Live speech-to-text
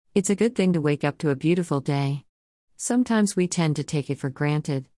It's a good thing to wake up to a beautiful day. Sometimes we tend to take it for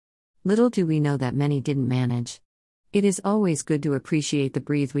granted. Little do we know that many didn't manage. It is always good to appreciate the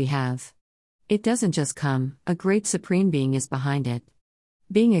breathe we have. It doesn't just come, a great supreme being is behind it.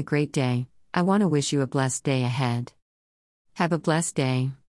 Being a great day, I want to wish you a blessed day ahead. Have a blessed day.